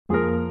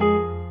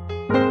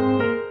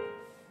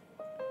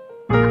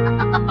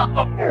Ain't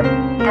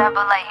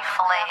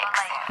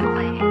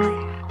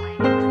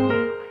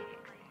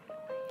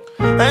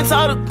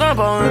talk to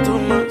grandpa in too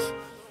much.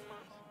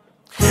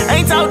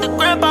 Ain't talk to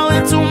grandpa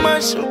in too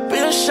much. I'll be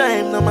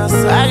ashamed of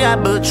myself. I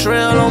got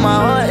betrayal on my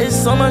heart. It's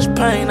so much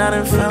pain I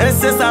done felt. And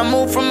since I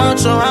moved from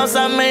out your house,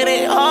 I made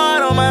it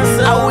hard on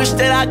myself. I wish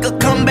that I could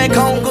come back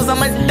home, cause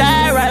I'ma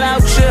die right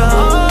out here.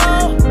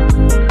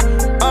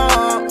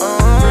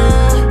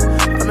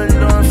 I've been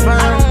doing fine.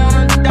 I don't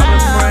wanna die.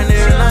 I've been praying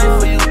every night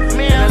for you.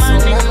 Me and my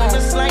niggas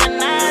been slanging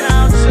night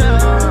out here.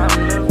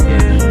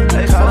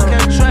 Hey, fuck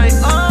that Trey.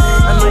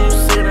 I know you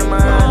see it in my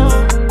eyes.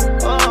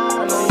 I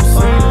know you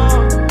seen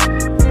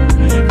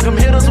it. Them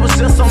hitters was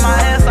just on my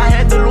ass. I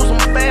had to lose them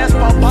fast,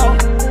 pop.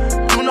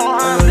 You know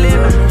how I'm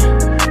living.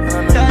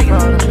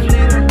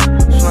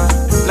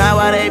 Now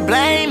why they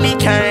blame me?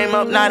 Came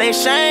up, now they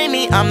shame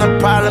me. I'm the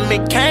problem,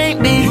 it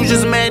can't be. You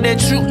just mad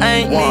that you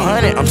ain't me.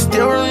 100, I'm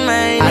still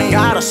remaining. I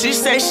got her, she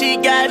say she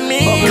got me.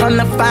 But come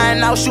to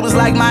find out, she was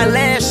like my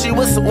last, she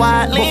was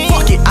wildly.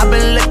 But fuck it, I've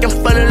been looking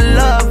for the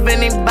love,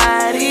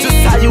 anybody.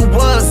 Just how you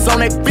was on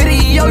that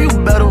video, you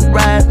better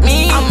ride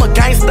me. I'm a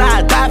gangsta,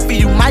 I die for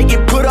you. Might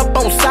get put up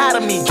on side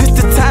of me. Just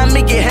the time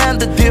it get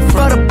handled different.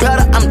 For the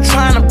better, I'm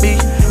trying to be.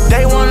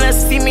 They wanna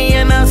see me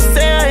in a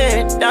cell,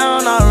 head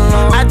down all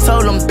alone. I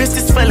told them, bitch,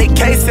 this fell in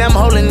case I'm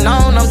holding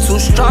on, I'm too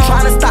strong.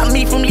 Trying to stop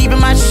me from leaving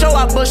my show,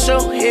 I bust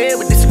your head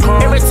with this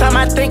chrome. Every time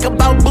I think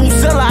about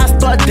Boozilla, I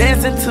start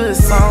dancing to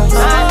his songs.